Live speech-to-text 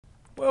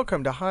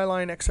Welcome to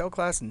Highline Excel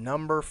class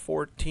number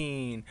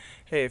 14.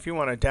 Hey, if you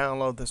want to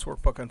download this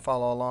workbook and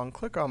follow along,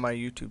 click on my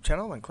YouTube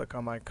channel and click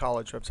on my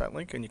college website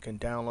link and you can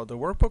download the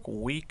workbook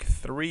week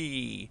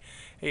 3.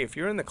 Hey, if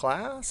you're in the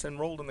class,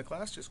 enrolled in the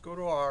class, just go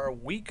to our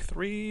week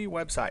 3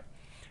 website.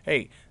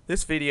 Hey,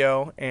 this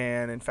video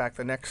and in fact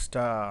the next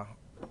 4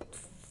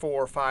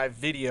 or 5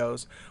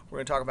 videos, we're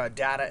going to talk about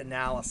data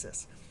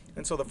analysis.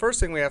 And so the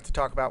first thing we have to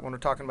talk about when we're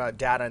talking about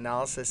data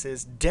analysis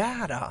is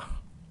data.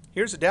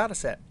 Here's a data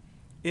set.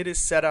 It is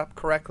set up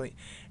correctly.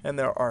 And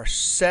there are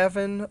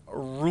 7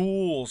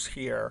 rules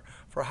here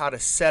for how to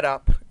set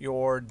up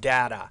your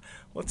data.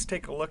 Let's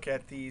take a look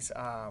at these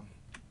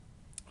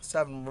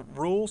 7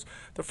 rules.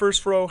 The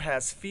first row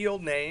has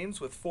field names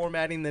with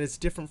formatting that is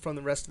different from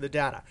the rest of the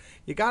data.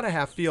 You got to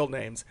have field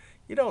names.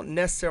 You don't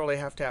necessarily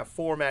have to have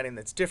formatting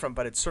that's different,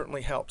 but it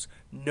certainly helps.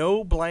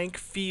 No blank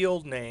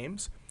field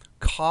names.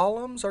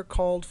 Columns are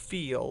called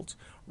fields.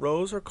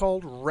 Rows are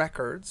called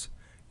records.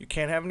 You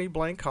can't have any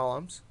blank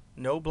columns.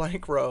 No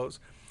blank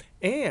rows,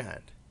 and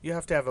you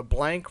have to have a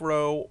blank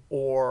row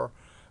or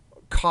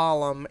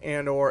column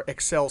and or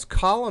Excel's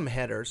column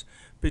headers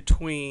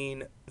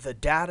between the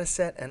data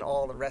set and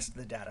all the rest of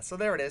the data. So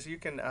there it is. You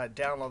can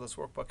download this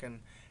workbook and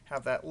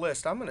have that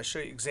list. I'm going to show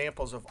you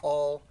examples of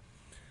all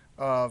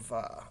of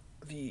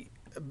the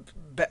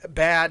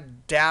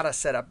bad data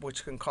setup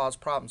which can cause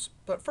problems.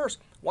 But first,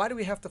 why do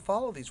we have to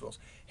follow these rules?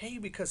 Hey,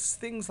 because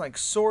things like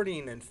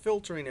sorting and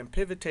filtering and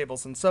pivot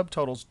tables and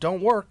subtotals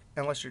don't work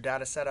unless your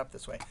data is set up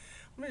this way.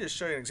 Let me just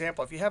show you an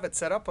example. If you have it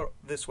set up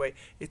this way,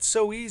 it's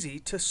so easy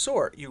to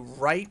sort. You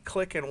right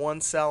click in one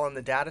cell in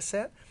the data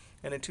set,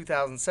 and in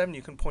 2007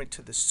 you can point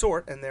to the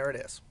sort, and there it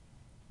is.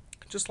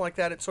 Just like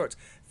that, it sorts.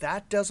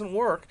 That doesn't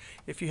work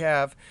if you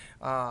have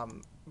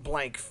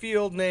blank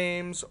field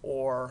names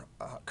or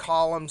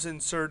columns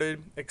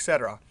inserted,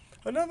 etc.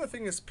 Another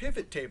thing is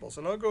pivot tables,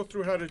 and I'll go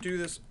through how to do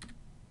this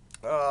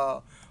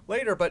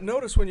later. But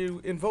notice when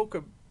you invoke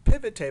a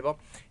pivot table,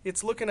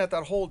 it's looking at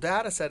that whole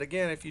data set.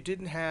 Again, if you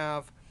didn't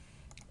have,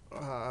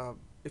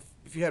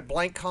 if you had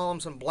blank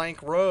columns and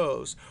blank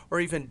rows, or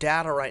even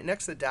data right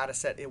next to the data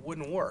set, it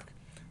wouldn't work.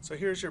 So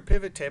here's your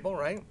pivot table,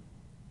 right?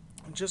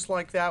 And just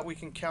like that, we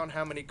can count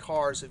how many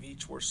cars of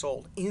each were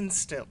sold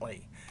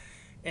instantly.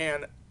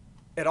 And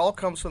it all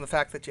comes from the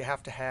fact that you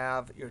have to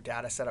have your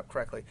data set up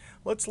correctly.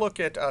 Let's look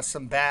at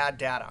some bad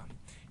data.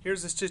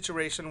 Here's a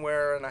situation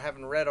where, and I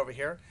haven't read over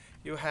here,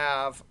 you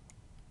have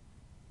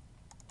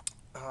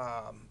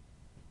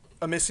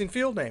a missing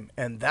field name.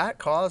 And that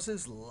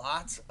causes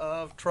lots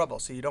of trouble.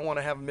 So you don't want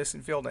to have a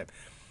missing field name.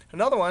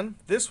 Another one,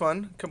 this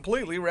one,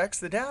 completely wrecks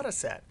the data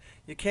set.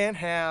 You can't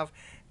have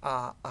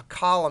a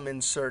column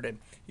inserted.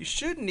 You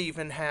shouldn't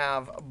even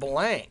have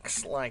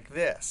blanks like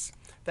this.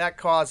 That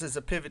causes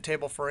a pivot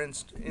table, for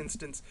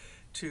instance,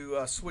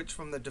 to switch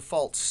from the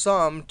default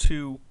sum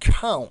to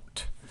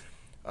count.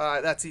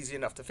 That's easy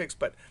enough to fix,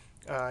 but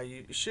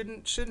you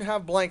shouldn't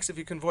have blanks if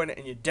you can avoid it,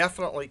 and you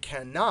definitely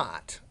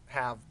cannot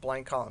have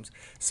blank columns.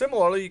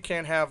 Similarly, you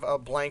can't have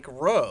blank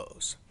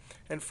rows.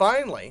 And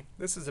finally,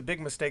 this is a big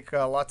mistake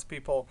lots of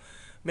people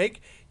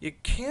make. You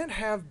can't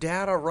have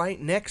data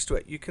right next to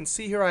it. You can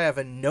see here I have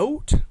a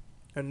note.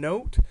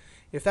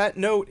 If that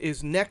note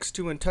is next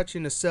to and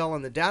touching a cell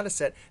in the data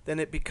set, then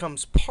it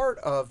becomes part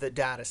of the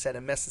data set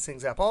and messes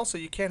things up. Also,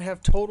 you can't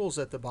have totals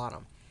at the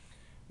bottom.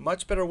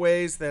 Much better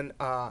ways than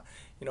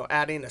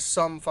adding a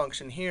sum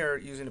function here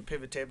using a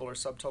pivot table or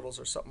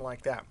subtotals or something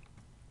like that.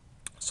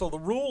 So the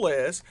rule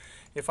is,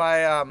 if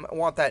I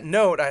want that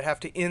note, I'd have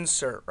to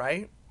insert,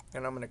 right?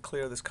 And I'm going to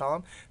clear this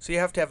column. So you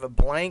have to have a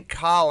blank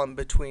column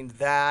between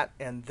that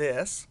and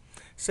this.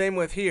 Same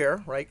with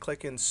here, right?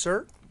 Click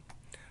Insert.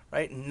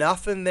 Right?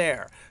 Nothing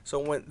there. So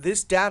when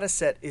this data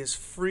set is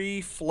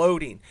free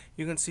floating,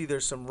 you can see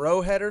there's some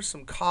row headers,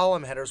 some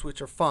column headers,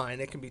 which are fine.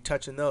 It can be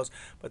touching those.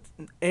 But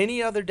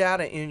any other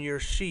data in your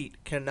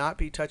sheet cannot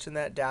be touching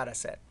that data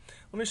set.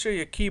 Let me show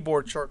you a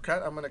keyboard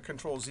shortcut. I'm going to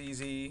Control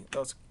ZZ.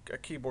 That's a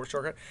keyboard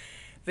shortcut.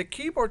 The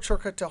keyboard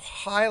shortcut to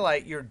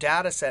highlight your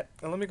data set,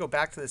 and let me go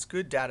back to this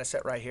good data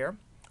set right here.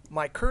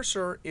 My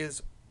cursor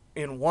is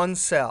in one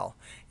cell.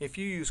 If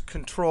you use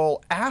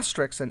Control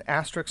asterisk and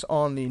asterisk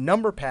on the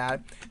number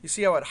pad, you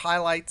see how it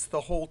highlights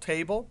the whole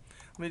table?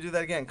 Let me do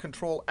that again.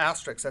 Control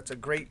asterisk. That's a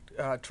great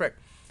trick.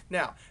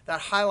 Now,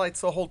 that highlights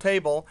the whole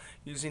table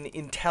using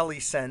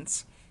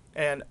IntelliSense.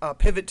 And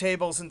pivot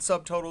tables and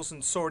subtotals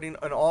and sorting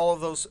and all of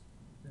those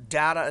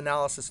data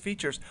analysis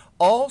features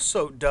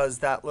also does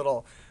that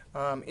little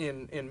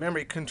in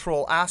memory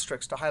Control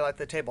asterisk to highlight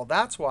the table.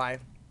 That's why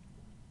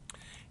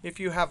if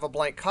you have a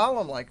blank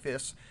column like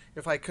this,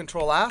 if I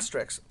Control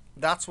asterisk,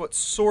 that's what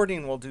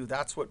sorting will do.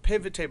 That's what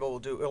pivot table will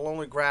do. It'll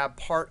only grab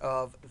part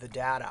of the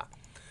data.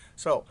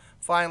 So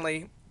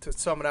finally, to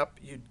sum it up,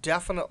 you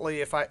definitely,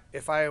 if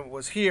I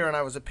was here and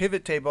I was a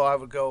pivot table, I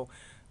would go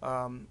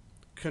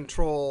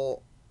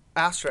Control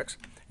asterisk,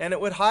 and it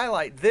would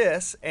highlight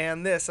this,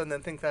 and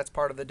then think that's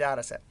part of the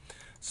data set.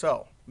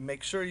 So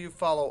make sure you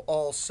follow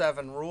all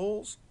 7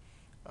 rules,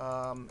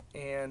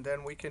 and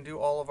then we can do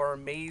all of our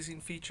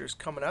amazing features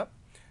coming up.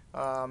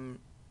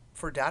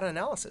 for data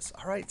analysis.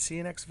 All right, see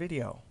you next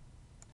video.